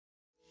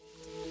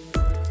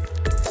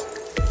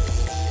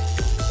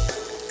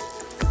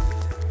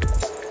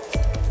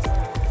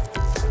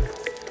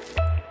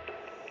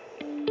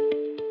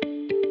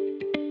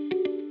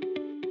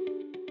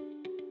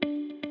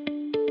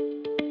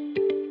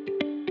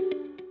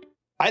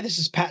Hi, this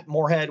is Pat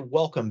Moorhead.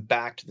 Welcome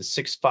back to the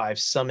 6.5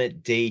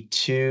 Summit Day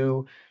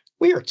 2.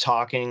 We are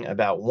talking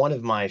about one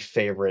of my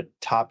favorite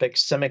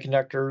topics,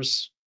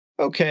 semiconductors.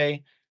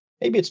 Okay,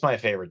 maybe it's my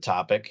favorite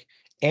topic.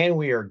 And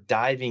we are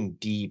diving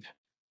deep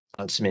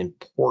on some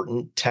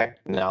important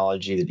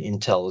technology that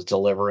Intel is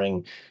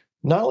delivering,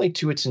 not only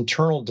to its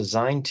internal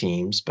design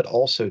teams, but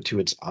also to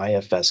its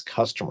IFS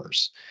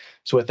customers.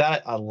 So, with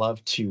that, I'd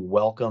love to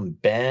welcome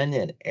Ben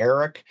and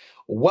Eric.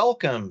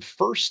 Welcome,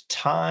 first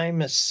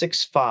time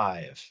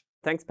 6.5.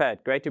 Thanks,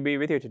 Pat. Great to be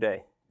with you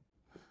today.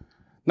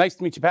 Nice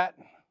to meet you, Pat.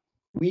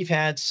 We've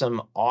had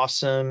some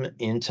awesome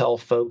Intel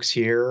folks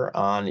here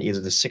on either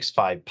the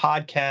 6.5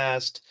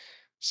 podcast,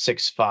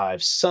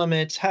 6.5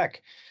 summits.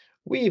 Heck,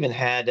 we even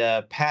had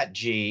Pat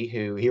G,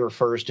 who he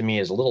refers to me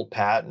as Little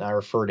Pat, and I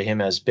refer to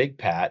him as Big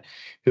Pat,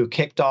 who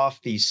kicked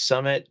off the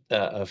summit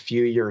a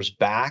few years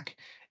back.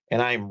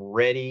 And I'm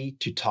ready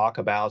to talk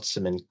about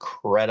some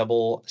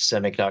incredible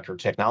semiconductor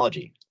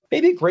technology.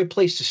 Maybe a great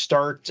place to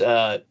start,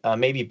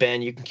 maybe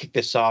Ben, you can kick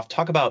this off.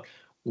 Talk about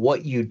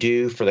what you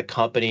do for the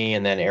company,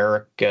 and then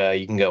Eric,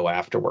 you can go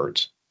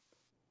afterwards.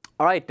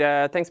 All right,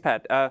 thanks,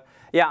 Pat.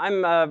 Yeah,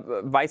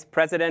 I'm Vice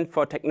President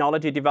for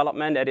Technology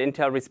Development at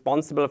Intel,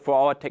 responsible for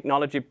our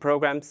technology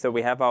programs. So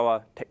we have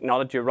our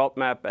technology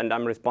roadmap, and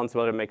I'm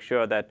responsible to make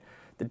sure that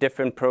the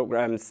different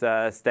programs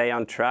stay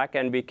on track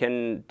and we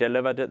can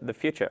deliver the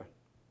future.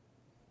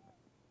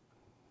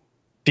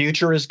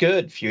 Future is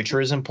good. Future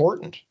is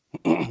important.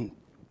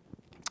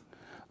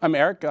 I'm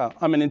Eric.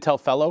 I'm an Intel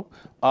fellow.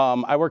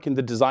 I work in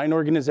the design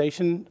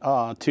organization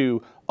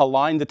to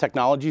align the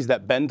technologies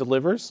that Ben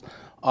delivers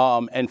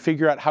and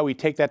figure out how we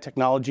take that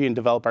technology and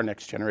develop our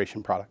next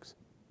generation products.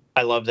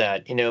 I love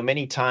that. You know,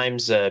 many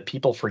times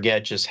people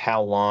forget just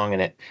how long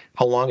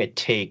it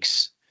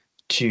takes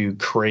to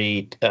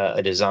create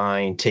a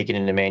design, take it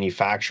into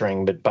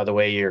manufacturing. But by the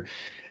way,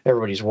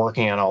 everybody's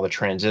working on all the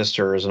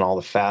transistors and all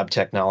the fab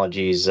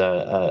technologies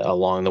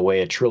along the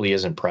way. It truly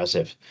is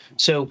impressive.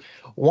 So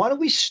why don't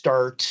we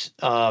start,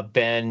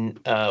 Ben,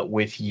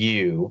 with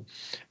you?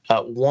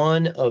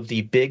 One of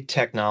the big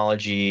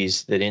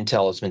technologies that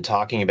Intel has been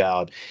talking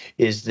about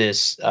is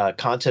this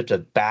concept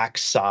of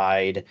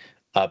backside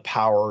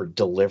power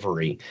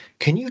delivery.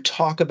 Can you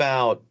talk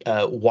about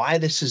why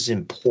this is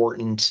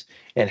important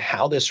and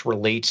how this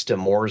relates to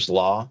Moore's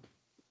law?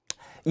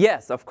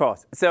 Yes, of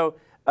course. So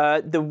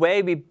the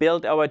way we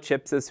build our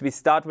chips is we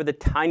start with the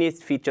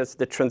tiniest features,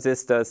 the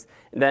transistors,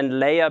 and then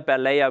layer by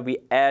layer we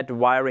add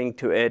wiring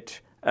to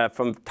it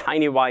from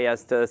tiny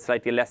wires to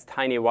slightly less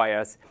tiny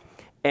wires.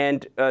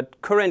 And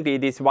currently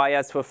these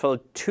wires fulfill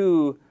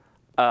two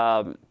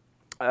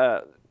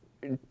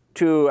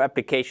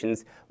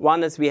applications.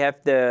 One is we have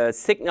the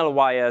signal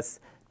wires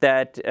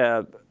that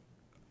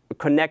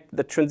connect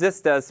the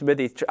transistors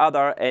with each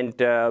other and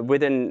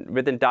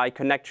within die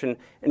connection.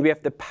 And we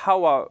have the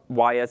power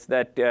wires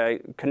that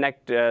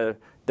connect the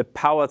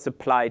power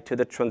supply to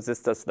the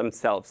transistors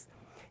themselves.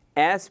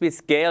 As we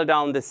scale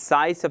down the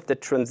size of the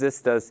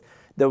transistors,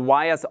 the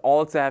wires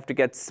also have to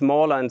get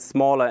smaller and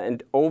smaller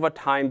and over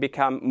time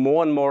become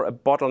more and more a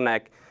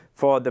bottleneck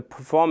for the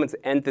performance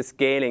and the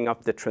scaling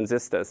of the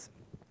transistors.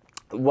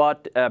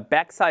 What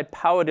backside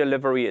power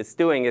delivery is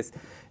doing is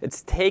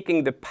it's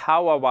taking the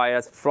power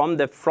wires from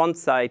the front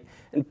side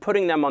and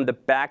putting them on the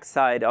back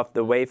side of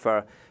the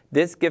wafer.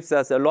 This gives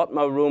us a lot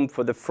more room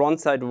for the front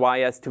side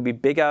wires to be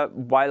bigger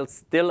while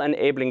still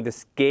enabling the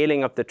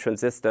scaling of the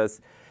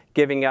transistors,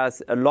 giving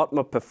us a lot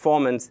more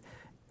performance.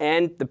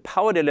 And the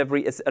power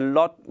delivery is a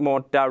lot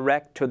more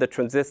direct to the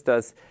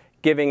transistors,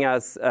 giving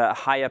us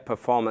higher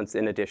performance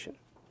in addition.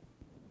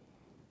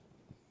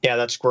 Yeah,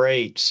 that's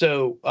great.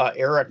 So,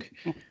 Eric,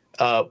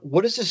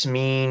 what does this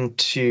mean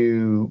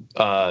to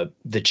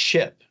the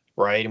chip,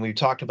 right? And we've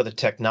talked about the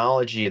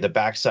technology, the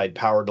backside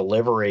power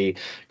delivery,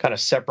 kind of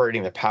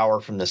separating the power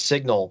from the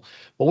signal.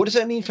 But what does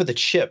that mean for the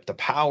chip, the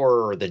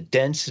power, the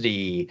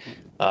density,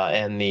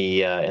 and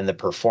the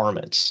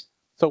performance?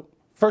 So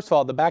first of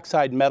all, the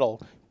backside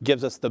metal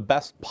gives us the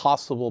best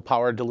possible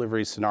power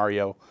delivery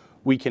scenario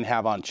we can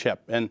have on chip.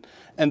 And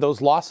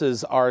those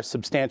losses are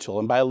substantial.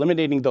 And by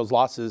eliminating those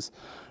losses,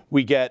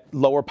 we get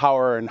lower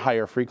power and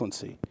higher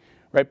frequency.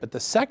 Right, but the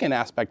second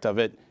aspect of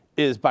it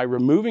is by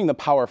removing the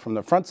power from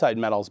the front side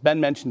metals. Ben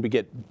mentioned we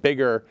get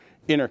bigger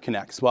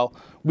interconnects. Well,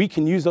 we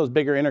can use those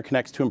bigger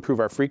interconnects to improve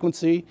our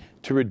frequency,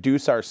 to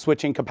reduce our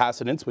switching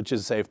capacitance, which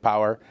is save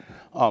power,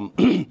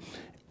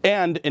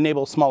 and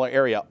enable smaller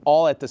area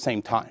all at the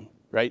same time.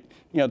 Right?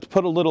 You know, to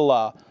put a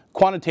little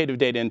quantitative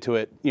data into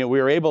it, you know,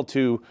 we were able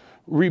to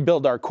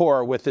rebuild our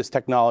core with this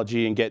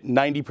technology and get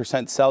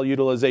 90% cell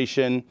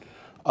utilization,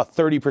 a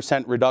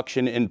 30%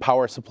 reduction in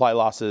power supply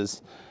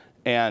losses,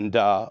 and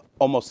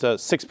almost a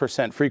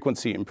 6%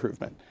 frequency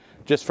improvement,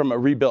 just from a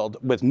rebuild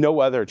with no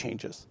other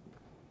changes.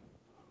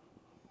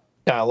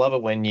 Yeah, I love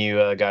it when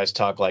you guys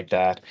talk like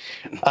that.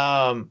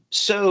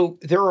 So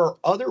there are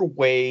other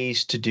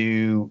ways to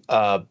do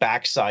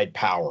backside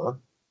power,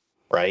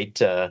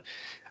 right?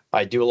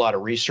 I do a lot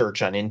of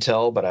research on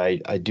Intel, but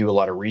I do a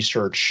lot of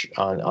research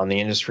on the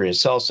industry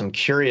itself. So I'm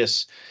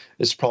curious,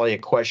 this is probably a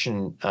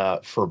question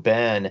for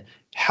Ben.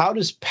 How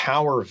does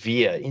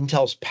PowerVia,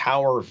 Intel's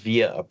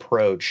PowerVia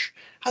approach,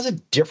 how's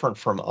it different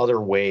from other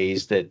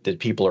ways that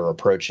people are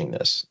approaching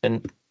this?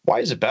 And why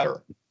is it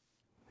better?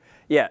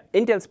 Yeah,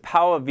 Intel's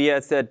PowerVia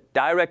is a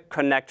direct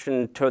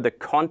connection to the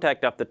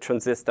contact of the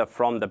transistor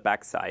from the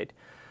backside.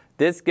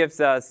 This gives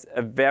us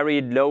a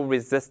very low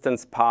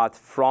resistance path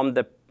from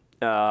the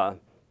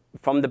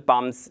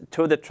bumps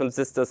to the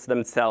transistors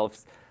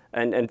themselves,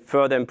 and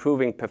further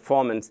improving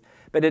performance.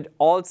 But it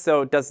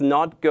also does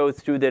not go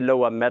through the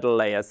lower metal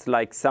layers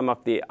like some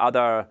of the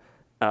other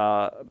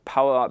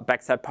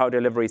backside power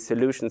delivery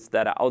solutions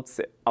that are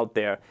out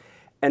there.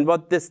 And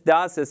what this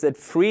does is it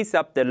frees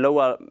up the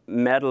lower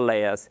metal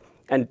layers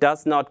and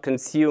does not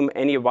consume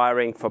any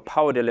wiring for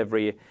power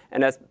delivery.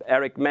 And as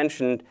Eric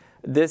mentioned,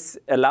 this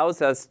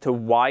allows us to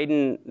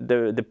widen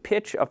the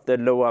pitch of the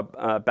lower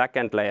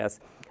backend layers.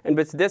 And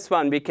with this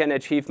one, we can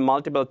achieve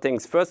multiple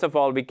things. First of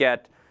all, we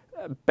get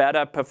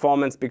better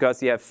performance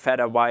because you have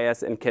fatter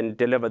wires and can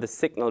deliver the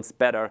signals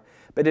better.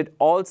 But it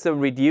also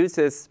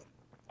reduces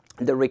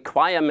the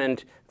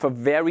requirement for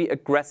very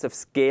aggressive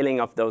scaling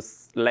of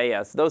those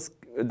layers.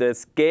 The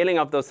scaling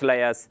of those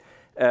layers,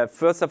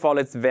 first of all,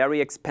 it's very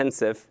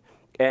expensive.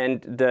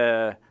 And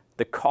the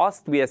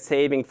cost we are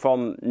saving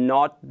from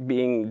not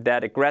being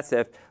that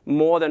aggressive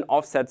more than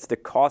offsets the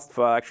cost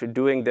for actually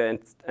doing the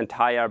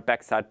entire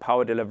backside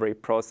power delivery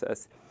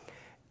process.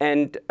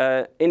 And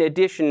in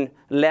addition,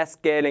 less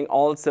scaling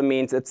also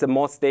means it's a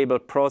more stable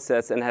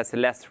process and has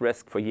less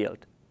risk for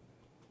yield.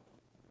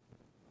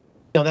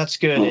 No, that's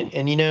good.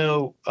 And you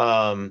know,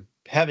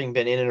 having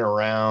been in and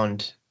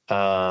around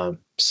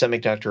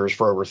semiconductors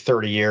for over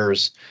 30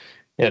 years,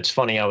 you know, it's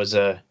funny, I was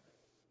a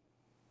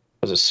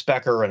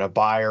specker and a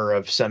buyer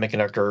of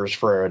semiconductors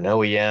for an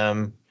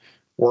OEM,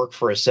 worked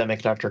for a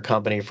semiconductor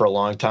company for a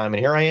long time, and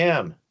here I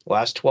am,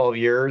 last 12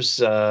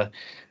 years,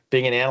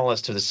 being an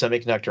analyst of the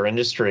semiconductor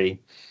industry.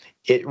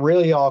 It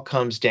really all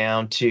comes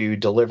down to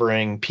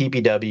delivering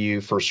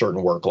PPW for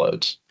certain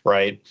workloads,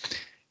 right?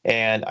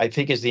 And I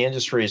think as the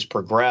industry has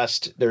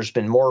progressed, there's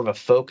been more of a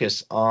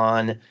focus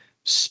on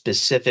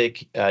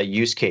specific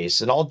use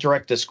cases. And I'll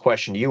direct this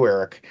question to you,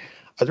 Eric.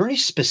 Are there any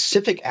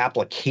specific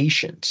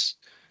applications,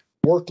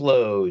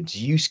 workloads,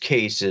 use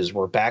cases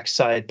where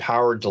backside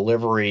power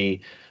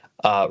delivery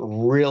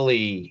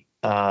really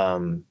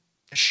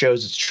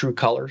shows its true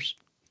colors?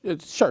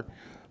 Sure,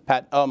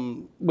 Pat.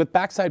 With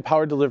backside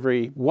power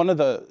delivery, one of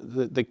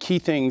the key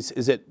things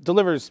is it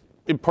delivers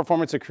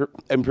performance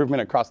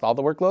improvement across all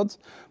the workloads,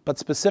 but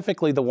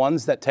specifically the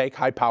ones that take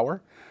high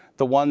power,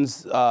 the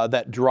ones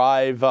that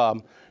drive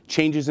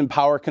changes in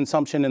power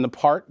consumption in the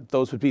part.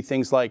 Those would be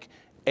things like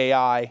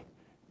AI,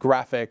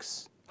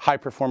 graphics, high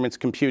performance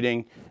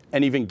computing,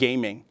 and even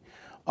gaming.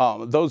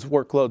 Those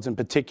workloads in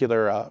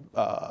particular,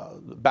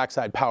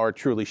 backside power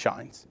truly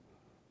shines.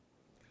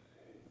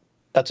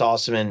 That's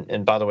awesome.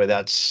 And by the way,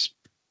 that's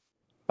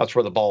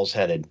where the ball's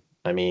headed.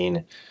 I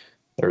mean,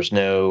 there's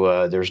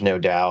no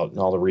doubt in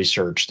all the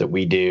research that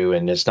we do,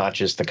 and it's not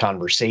just the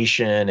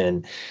conversation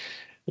and,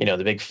 you know,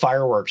 the big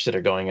fireworks that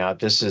are going out.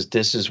 This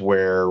is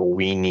where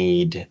we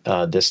need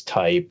this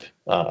type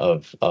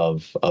of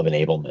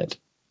enablement.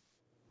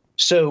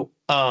 So,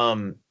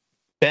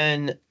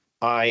 Ben,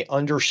 I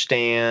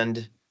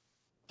understand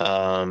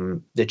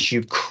that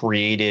you've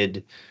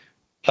created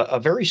a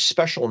very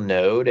special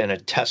node and a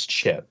test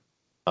chip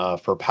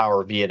for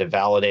PowerVia to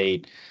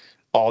validate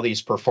all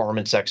these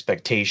performance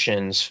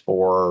expectations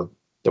for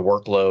the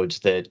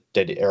workloads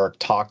that Eric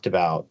talked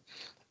about.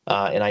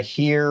 And I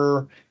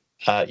hear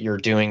you're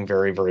doing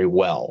very, very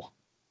well.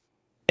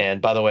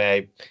 And by the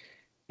way,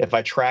 if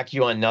I track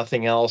you on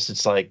nothing else,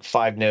 it's like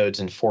 5 nodes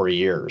in 4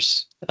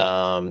 years.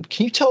 Can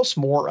you tell us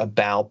more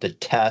about the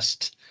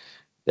test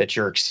that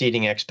you're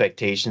exceeding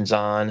expectations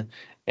on,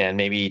 and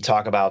maybe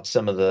talk about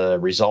some of the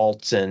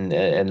results and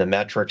the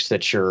metrics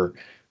that you're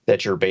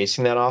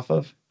basing that off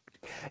of?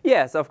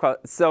 Yes, of course.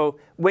 So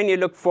when you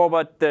look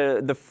forward,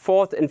 the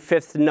 4th and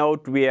 5th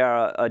node we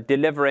are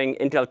delivering,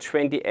 Intel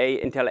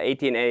 20A, Intel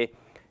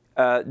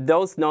 18A,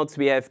 those nodes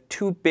we have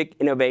 2 big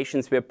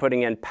innovations we're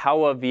putting in,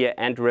 PowerVia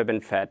and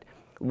RibbonFET.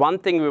 One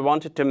thing we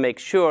wanted to make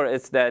sure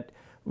is that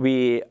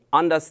we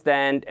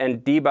understand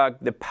and debug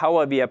the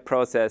PowerVia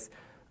process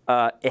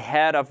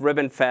ahead of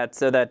RibbonFET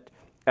so that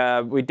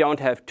we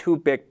don't have 2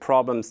 big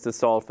problems to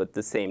solve at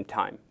the same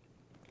time.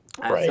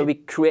 Right. So we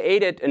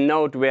created a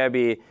node where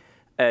we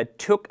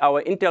took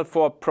our Intel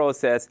 4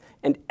 process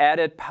and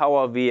added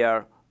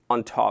PowerVia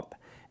on top.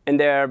 And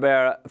there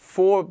were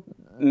 4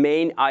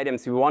 main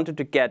items we wanted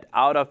to get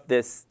out of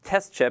this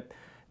test chip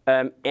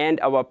and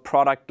our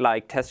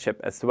product-like test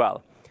chip as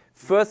well.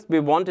 First, we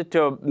wanted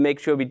to make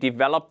sure we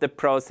develop the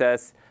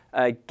process,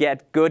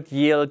 get good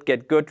yield,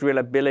 get good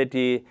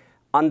reliability,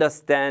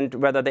 understand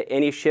whether there are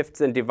any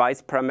shifts in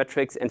device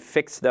parametrics and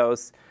fix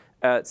those.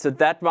 So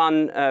that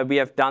one we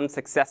have done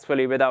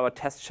successfully with our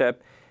test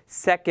chip.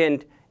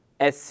 Second,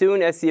 as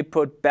soon as you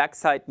put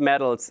backside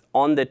metals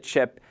on the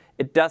chip,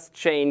 it does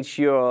change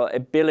your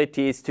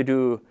abilities to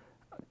do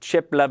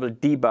chip-level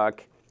debug,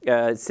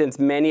 since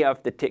many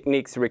of the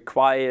techniques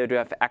require you to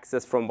have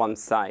access from one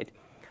side.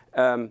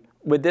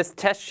 With this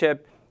test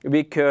chip,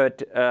 we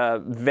could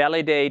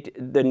validate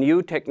the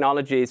new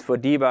technologies for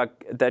debug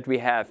that we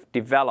have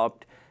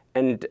developed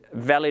and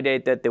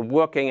validate that they're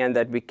working and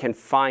that we can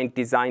find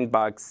design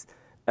bugs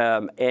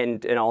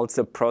and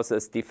also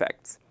process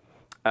defects.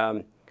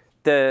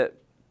 The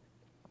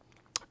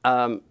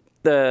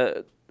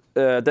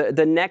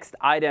next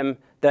item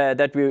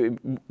that we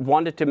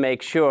wanted to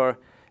make sure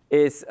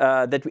is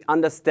that we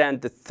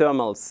understand the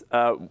thermals.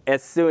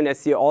 As soon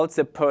as you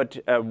also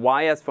put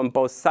wires from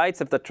both sides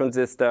of the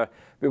transistor,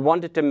 we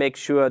wanted to make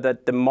sure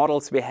that the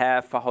models we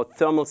have for how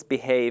thermals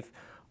behave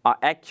are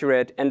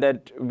accurate and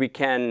that we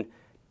can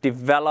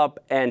develop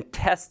and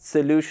test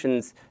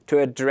solutions to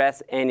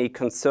address any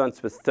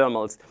concerns with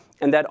thermals.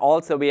 And that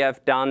also we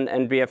have done,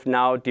 and we have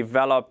now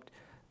developed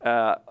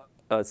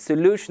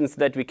solutions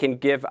that we can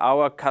give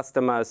our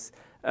customers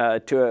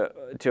to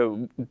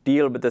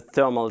deal with the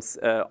thermals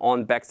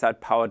on backside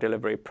power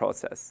delivery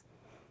process.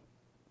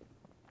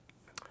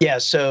 Yeah,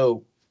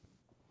 so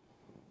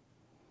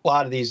a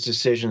lot of these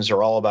decisions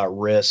are all about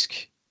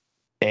risk,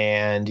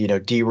 and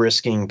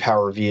de-risking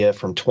PowerVia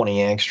from 20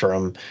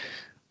 angstrom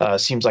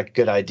seems like a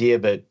good idea,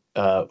 but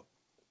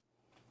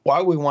why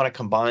would we want to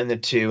combine the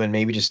two and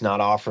maybe just not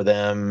offer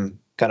them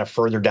kind of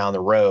further down the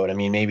road? I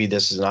mean, maybe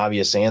this is an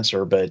obvious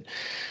answer, but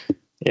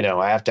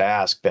I have to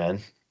ask, Ben.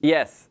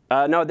 Yes.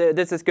 No,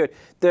 this is good.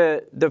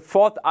 The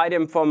fourth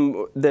item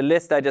from the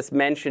list I just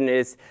mentioned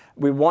is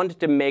we wanted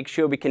to make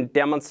sure we can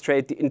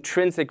demonstrate the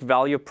intrinsic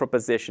value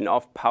proposition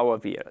of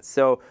PowerVia.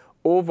 So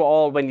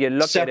overall, when you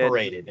look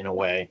separated in a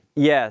way.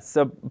 Yeah.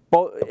 So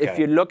if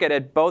you look at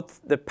it, both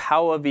the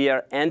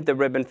PowerVia and the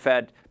ribbon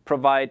fed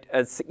provide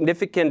a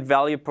significant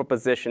value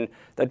proposition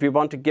that we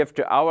want to give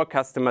to our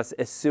customers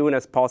as soon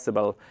as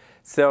possible.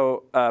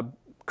 So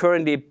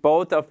currently,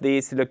 both of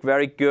these look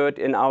very good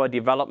in our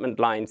development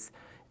lines.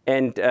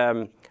 And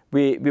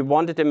we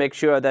wanted to make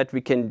sure that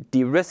we can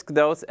de-risk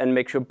those and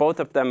make sure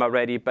both of them are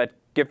ready, but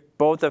give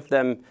both of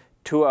them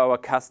to our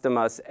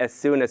customers as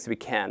soon as we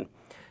can.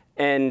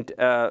 And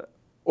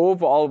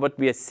overall, what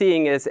we are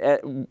seeing is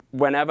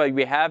whenever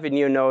we have a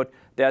new node,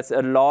 there's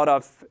a lot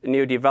of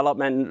new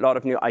development, a lot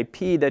of new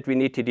IP that we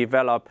need to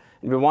develop.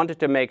 And we wanted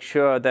to make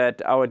sure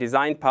that our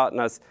design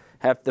partners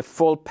have the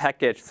full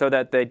package so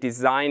that they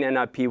design an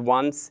IP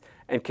once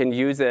and can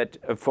use it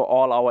for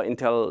all our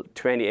Intel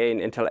 20A and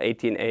Intel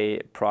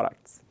 18A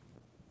products.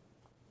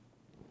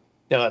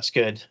 No, that's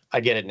good. I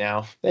get it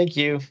now. Thank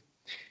you.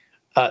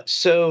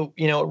 So,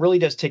 it really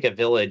does take a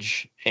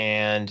village,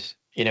 and,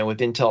 with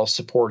Intel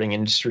supporting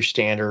industry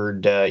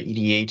standard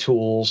EDA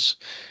tools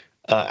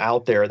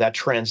out there, that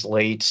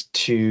translates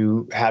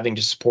to having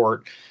to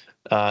support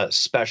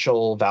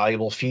special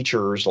valuable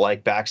features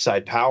like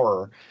backside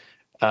power.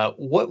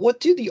 What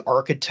do the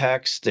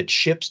architects, the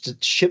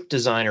chip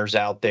designers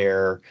out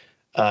there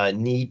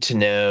need to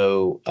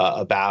know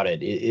about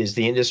it? Is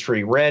the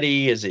industry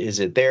ready? Is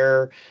it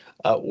there?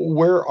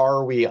 Where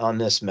are we on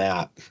this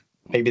map?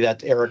 Maybe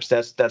that's Eric.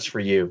 That's for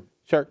you.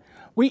 Sure.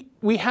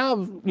 We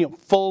have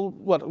full,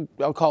 what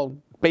I'll call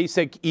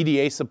basic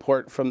EDA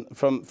support from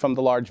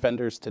the large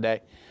vendors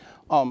today.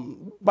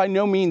 By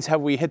no means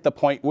have we hit the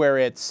point where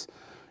it's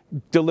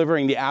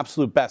delivering the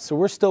absolute best. So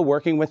we're still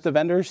working with the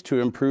vendors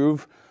to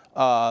improve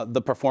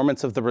the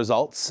performance of the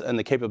results and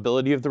the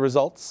capability of the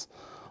results.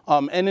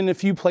 And in a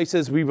few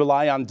places, we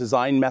rely on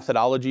design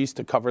methodologies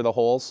to cover the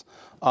holes.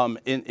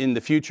 In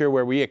the future,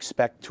 where we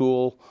expect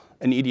tool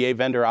and EDA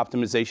vendor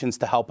optimizations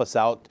to help us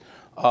out,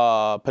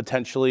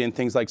 potentially in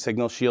things like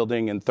signal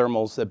shielding and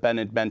thermals that Ben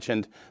had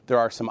mentioned, there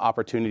are some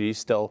opportunities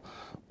still.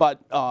 But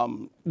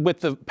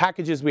with the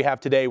packages we have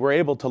today, we're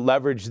able to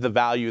leverage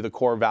the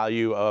core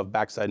value of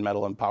backside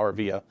metal and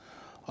PowerVia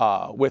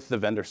with the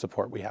vendor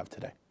support we have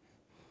today.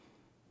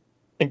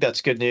 I think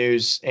that's good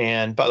news.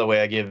 And by the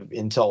way, I give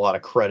Intel a lot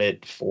of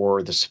credit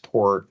for the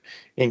support,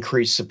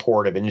 increased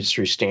support of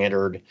industry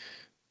standard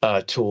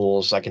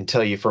tools. I can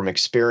tell you from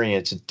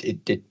experience,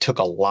 it took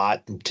a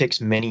lot. It takes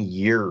many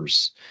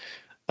years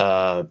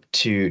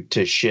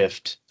to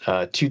shift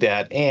to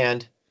that,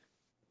 and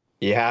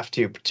you have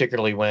to,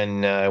 particularly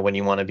when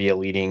you want to be a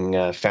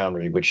leading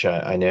foundry, which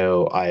I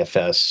know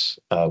IFS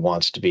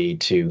wants to be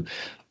to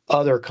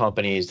other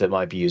companies that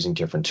might be using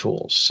different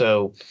tools.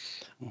 So.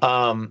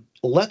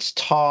 Let's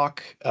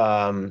talk,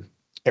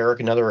 Eric,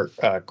 another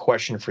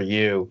question for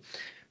you.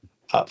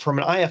 From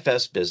an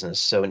IFS business,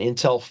 so an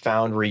Intel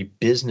Foundry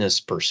business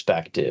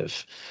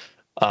perspective,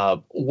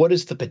 what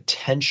is the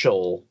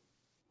potential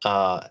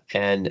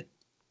and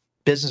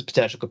business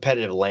potential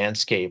competitive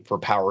landscape for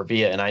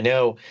PowerVia? And I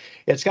know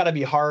it's got to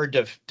be hard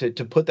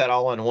to put that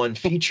all on one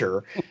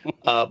feature,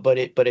 but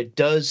it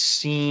does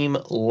seem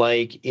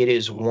like it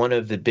is one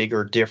of the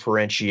bigger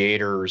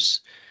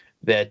differentiators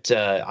that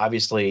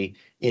obviously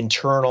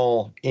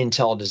internal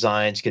Intel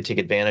designs could take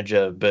advantage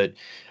of, but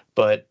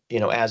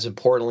as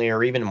importantly,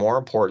 or even more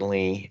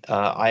importantly,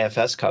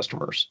 IFS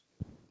customers.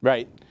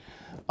 Right.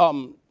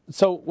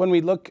 So when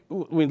we look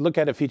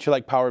at a feature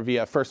like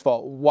PowerVia, first of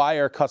all, why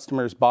are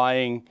customers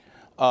buying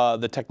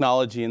the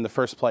technology in the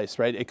first place,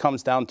 right? It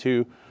comes down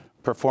to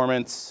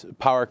performance,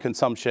 power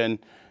consumption,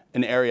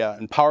 and area.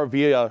 And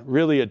PowerVia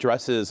really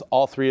addresses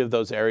all three of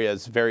those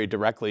areas very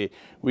directly.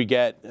 We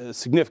get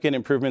significant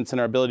improvements in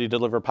our ability to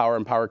deliver power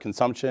and power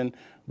consumption.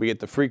 We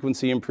get the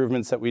frequency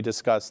improvements that we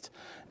discussed.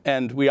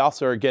 And we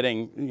also are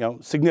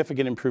getting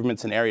significant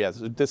improvements in areas.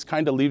 This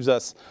kind of leaves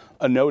us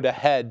a node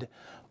ahead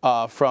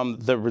from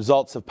the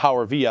results of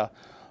PowerVia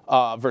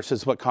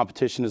versus what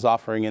competition is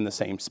offering in the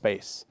same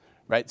space.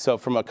 Right? So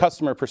from a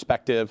customer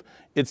perspective,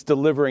 it's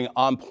delivering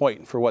on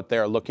point for what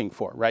they're looking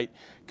for, right?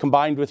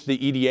 Combined with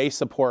the EDA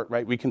support,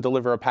 right, we can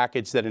deliver a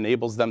package that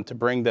enables them to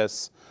bring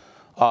this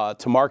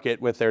to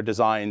market with their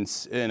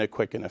designs in a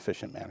quick and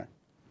efficient manner.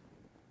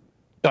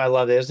 I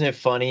love it. Isn't it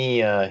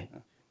funny?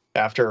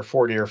 After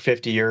 40 or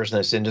 50 years in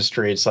this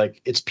industry, it's like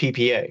it's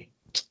PPA.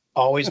 It's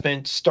always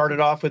been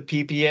started off with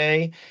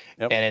PPA,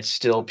 and it's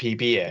still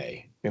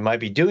PPA. We might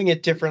be doing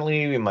it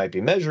differently. We might be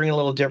measuring a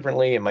little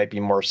differently. It might be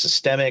more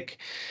systemic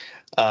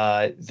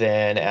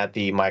than at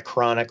the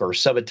micronic or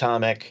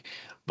subatomic,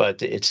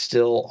 but it's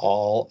still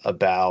all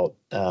about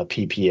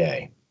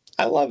PPA.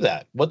 I love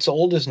that. What's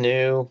old is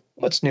new.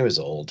 What's new is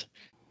old.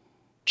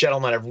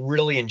 Gentlemen, I've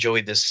really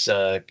enjoyed this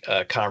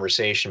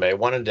conversation, but I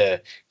wanted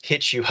to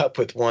hit you up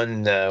with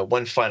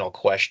one final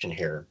question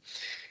here.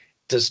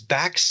 Does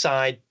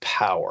backside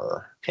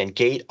power and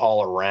gate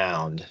all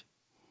around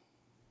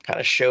kind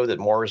of show that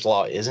Moore's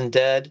law isn't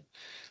dead?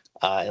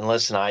 And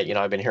listen,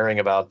 I've been hearing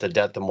about the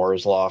death of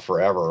Moore's law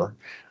forever,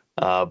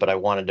 but I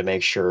wanted to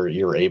make sure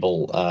you're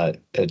able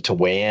to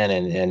weigh in.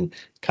 And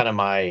kind of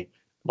my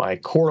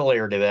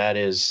corollary to that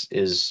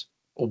is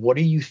what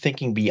are you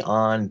thinking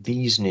beyond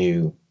these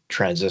new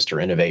transistor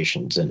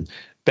innovations? And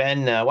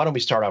Ben, why don't we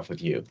start off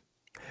with you?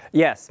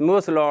 Yes,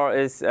 Moore's law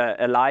is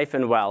alive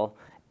and well,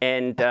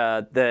 and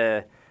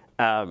the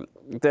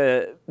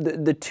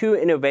two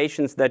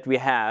innovations that we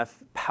have,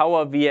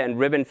 PowerVia and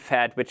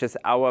RibbonFET, which is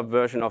our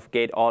version of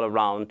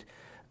gate-all-around,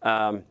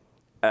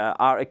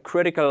 are a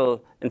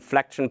critical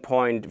inflection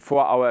point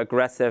for our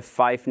aggressive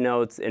 5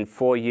 nodes in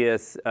 4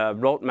 years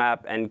roadmap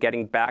and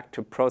getting back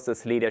to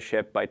process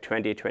leadership by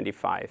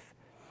 2025.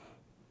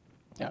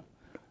 Yeah.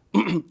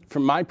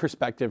 From my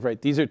perspective,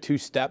 right, these are 2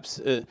 steps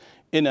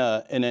in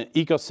an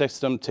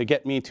ecosystem to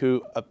get me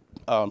to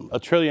a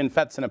trillion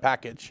FETs in a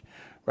package.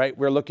 Right,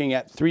 we're looking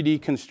at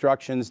 3D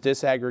constructions,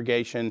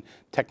 disaggregation,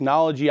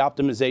 technology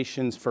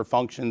optimizations for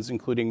functions,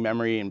 including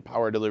memory and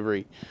power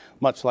delivery,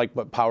 much like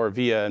what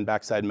PowerVia and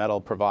backside metal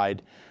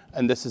provide.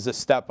 And this is a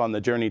step on the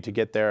journey to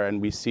get there,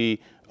 and we see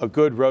a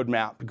good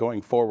roadmap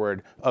going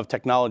forward of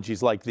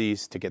technologies like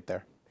these to get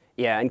there.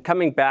 Yeah, and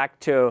coming back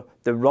to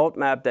the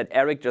roadmap that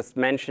Eric just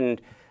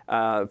mentioned,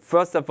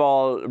 first of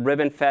all,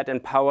 RibbonFET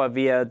and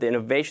PowerVia, the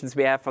innovations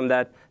we have from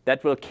that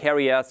will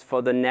carry us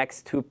for the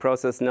next 2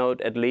 process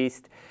node at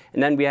least.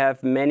 And then we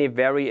have many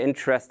very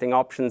interesting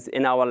options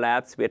in our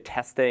labs we're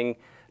testing,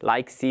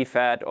 like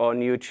CFET or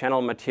new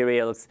channel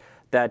materials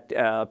that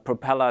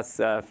propel us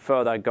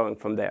further going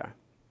from there.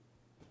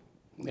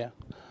 Yeah.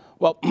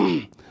 Well,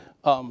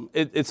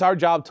 it's our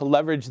job to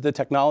leverage the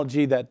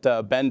technology that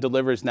Ben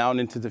delivers now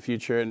and into the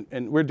future,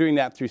 and we're doing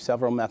that through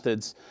several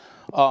methods,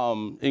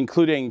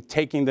 including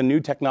taking the new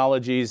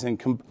technologies and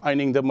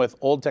combining them with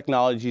old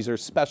technologies or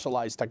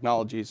specialized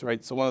technologies,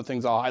 right? So one of the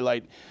things I'll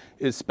highlight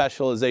is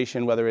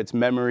specialization, whether it's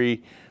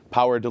memory,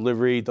 power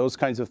delivery, those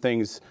kinds of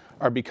things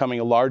are becoming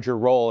a larger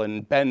role,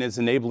 and Ben is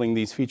enabling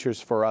these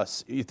features for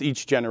us.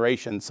 Each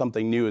generation,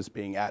 something new is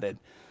being added.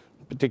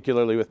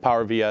 Particularly with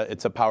PowerVia,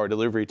 it's a power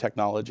delivery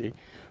technology,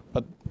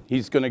 but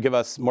he's going to give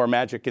us more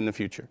magic in the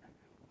future.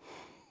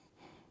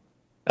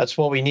 That's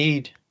what we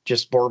need.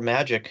 Just more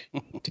magic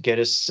to get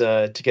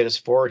us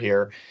forward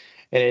here.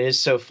 And it is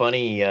so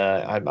funny.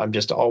 I'm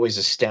just always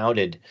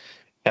astounded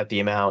at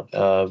the amount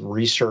of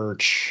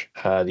research,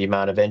 the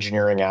amount of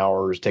engineering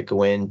hours that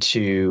go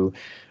into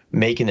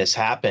making this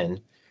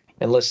happen.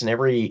 And listen,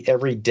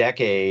 every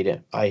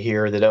decade I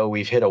hear that, oh,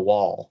 we've hit a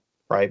wall,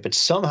 right? But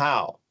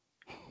somehow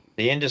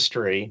the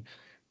industry,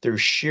 through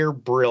sheer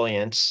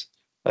brilliance,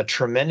 a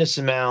tremendous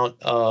amount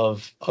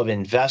of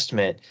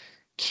investment,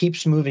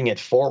 keeps moving it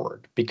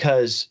forward,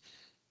 because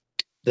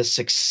the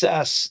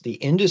success, the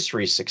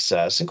industry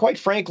success, and quite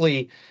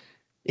frankly,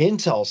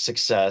 Intel's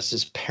success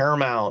is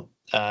paramount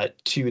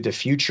to the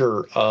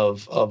future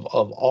of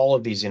all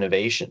of these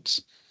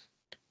innovations.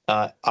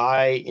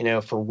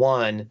 I, for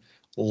one,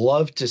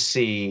 love to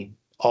see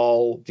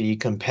all the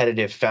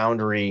competitive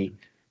foundry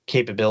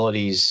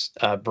capabilities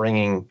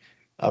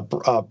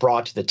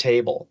brought to the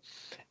table,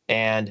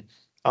 and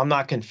I'm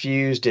not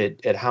confused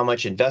at how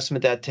much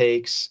investment that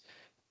takes,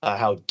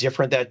 how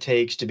different that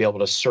takes to be able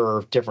to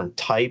serve different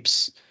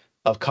types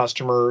of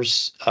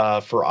customers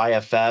for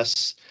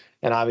IFS,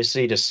 and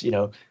obviously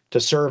to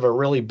serve a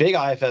really big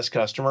IFS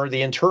customer,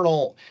 the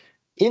internal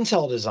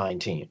Intel design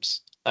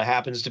teams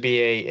happens to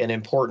be an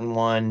important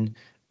one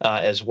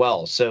as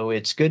well. So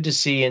it's good to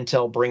see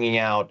Intel bringing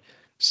out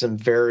some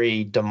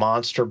very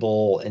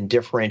demonstrable and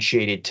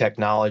differentiated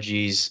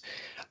technologies.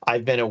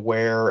 I've been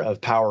aware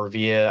of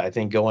PowerVia, I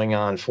think, going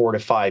on 4 to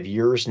 5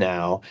 years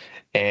now.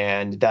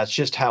 And that's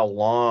just how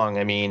long.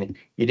 I mean,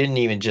 you didn't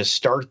even just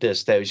start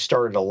this, though. You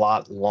started a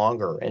lot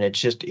longer. And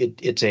it's just,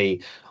 it's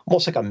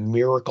almost like a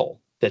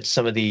miracle that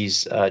some of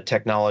these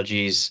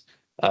technologies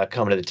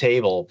come to the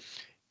table.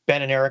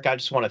 Ben and Eric, I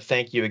just want to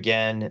thank you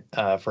again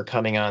for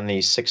coming on the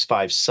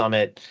 6.5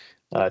 Summit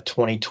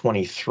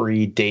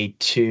 2023 Day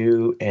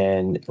 2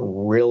 and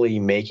really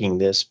making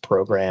this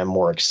program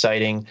more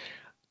exciting.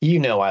 You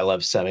know I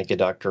love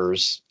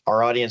semiconductors.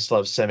 Our audience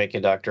loves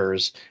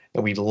semiconductors,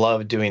 and we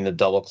love doing the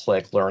double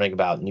click, learning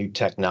about new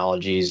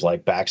technologies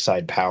like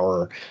backside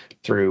power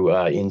through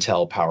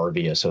Intel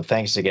PowerVia. So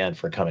thanks again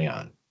for coming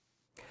on.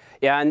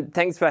 Yeah, and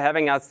thanks for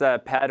having us,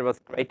 Pat. It was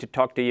great to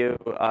talk to you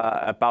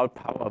about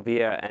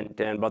PowerVia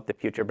and what the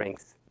future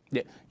brings.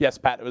 Yeah. Yes,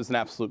 Pat, it was an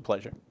absolute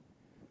pleasure.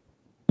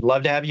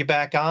 Love to have you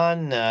back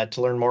on to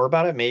learn more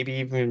about it, maybe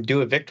even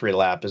do a victory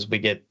lap as we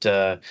get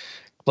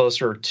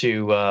closer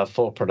to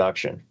full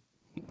production.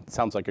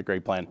 Sounds like a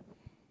great plan.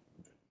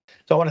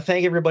 So I want to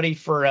thank everybody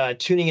for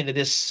tuning into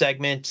this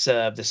segment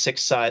of the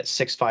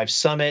 6.5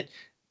 Summit,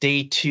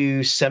 Day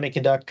 2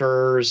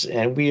 Semiconductors,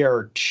 and we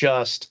are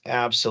just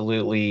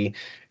absolutely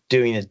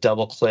doing a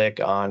double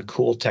click on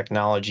cool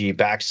technology,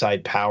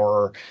 backside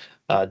power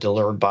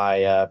delivered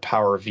by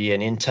PowerVia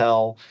and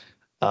Intel.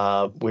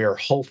 We are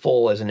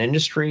hopeful as an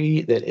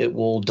industry that it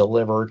will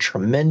deliver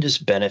tremendous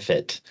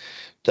benefit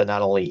to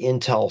not only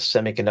Intel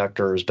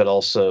semiconductors, but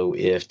also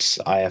its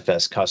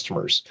IFS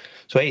customers.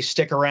 So, hey,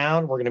 stick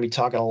around. We're going to be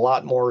talking a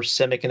lot more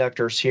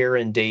semiconductors here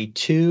in Day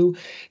 2.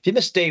 If you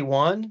missed Day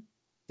 1,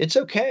 it's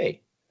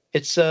okay.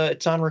 It's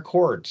on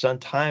record. It's on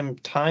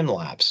time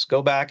lapse.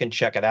 Go back and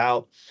check it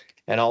out.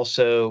 And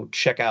also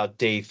check out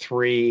Day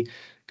 3,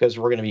 because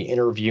we're going to be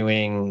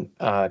interviewing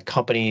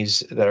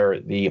companies that are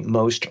the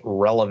most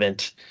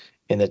relevant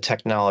in the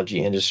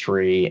technology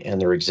industry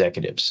and their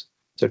executives.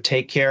 So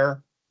take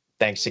care.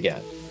 Thanks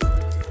again.